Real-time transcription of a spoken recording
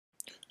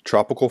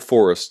Tropical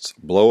forests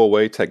blow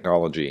away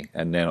technology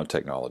and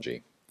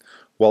nanotechnology.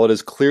 While it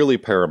is clearly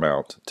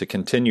paramount to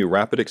continue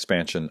rapid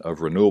expansion of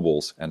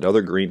renewables and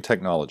other green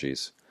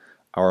technologies,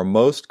 our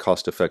most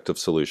cost-effective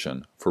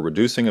solution for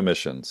reducing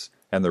emissions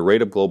and the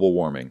rate of global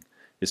warming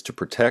is to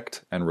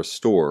protect and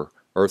restore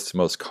Earth's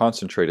most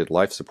concentrated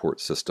life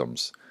support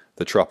systems,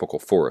 the tropical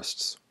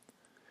forests.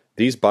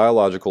 These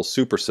biological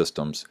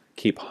supersystems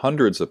keep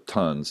hundreds of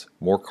tons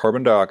more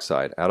carbon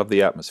dioxide out of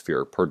the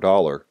atmosphere per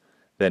dollar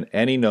than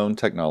any known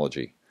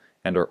technology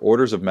and are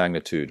orders of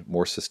magnitude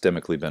more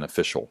systemically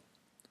beneficial.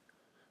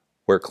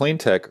 Where clean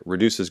tech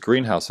reduces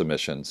greenhouse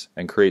emissions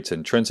and creates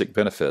intrinsic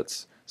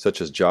benefits,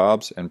 such as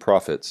jobs and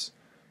profits,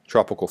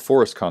 tropical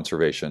forest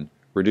conservation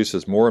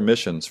reduces more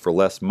emissions for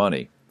less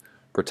money,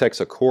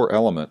 protects a core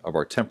element of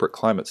our temperate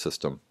climate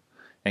system,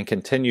 and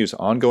continues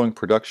ongoing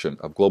production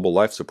of global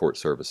life support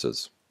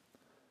services.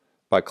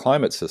 By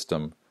climate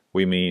system,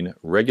 we mean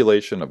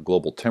regulation of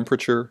global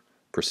temperature,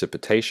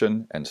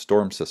 precipitation, and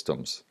storm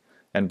systems,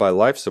 and by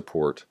life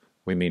support,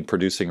 we mean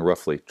producing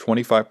roughly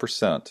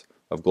 25%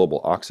 of global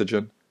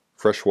oxygen,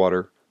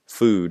 freshwater,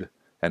 food,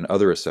 and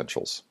other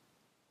essentials.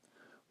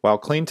 While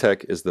clean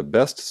tech is the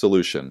best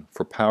solution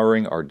for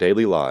powering our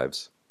daily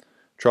lives,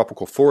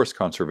 tropical forest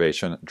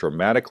conservation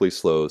dramatically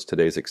slows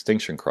today's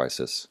extinction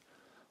crisis,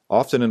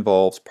 often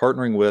involves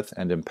partnering with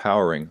and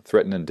empowering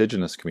threatened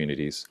indigenous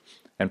communities,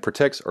 and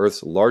protects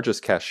Earth's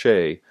largest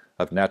cache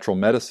of natural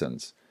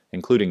medicines,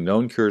 including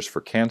known cures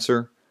for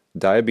cancer,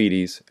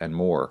 diabetes, and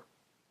more.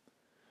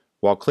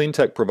 While clean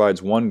tech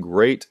provides one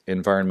great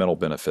environmental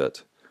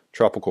benefit,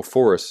 tropical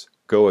forests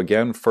go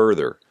again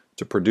further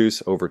to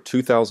produce over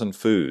 2,000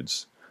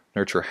 foods,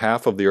 nurture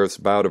half of the Earth's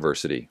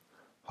biodiversity,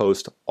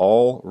 host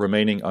all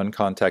remaining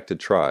uncontacted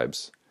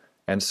tribes,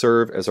 and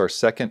serve as our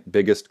second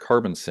biggest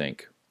carbon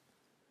sink.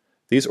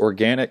 These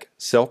organic,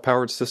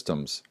 self-powered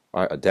systems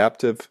are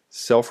adaptive,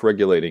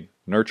 self-regulating,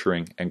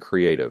 nurturing, and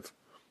creative,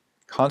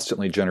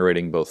 constantly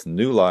generating both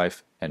new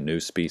life and new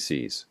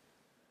species.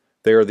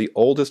 They are the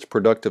oldest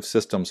productive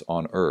systems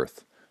on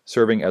Earth,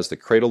 serving as the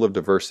cradle of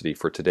diversity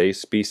for today's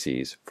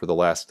species for the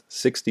last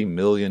 60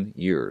 million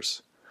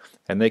years,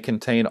 and they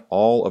contain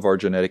all of our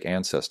genetic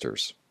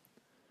ancestors.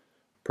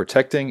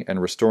 Protecting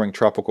and restoring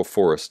tropical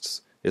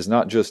forests is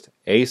not just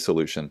a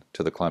solution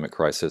to the climate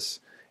crisis,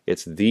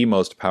 it's the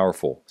most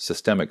powerful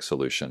systemic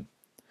solution.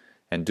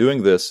 And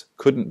doing this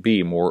couldn't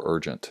be more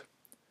urgent.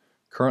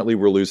 Currently,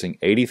 we're losing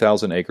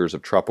 80,000 acres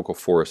of tropical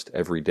forest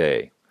every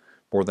day.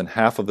 More than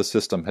half of the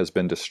system has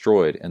been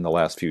destroyed in the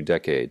last few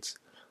decades.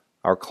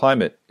 Our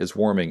climate is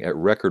warming at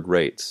record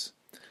rates,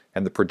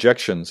 and the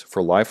projections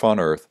for life on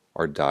Earth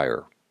are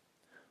dire.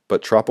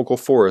 But tropical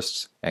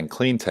forests and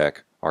clean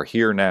tech are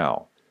here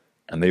now,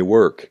 and they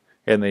work,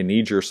 and they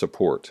need your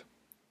support.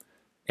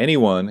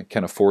 Anyone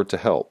can afford to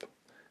help.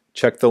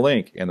 Check the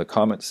link in the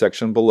comment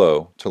section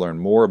below to learn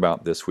more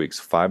about this week's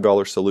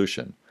 $5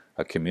 solution,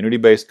 a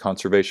community-based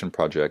conservation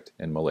project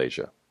in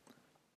Malaysia.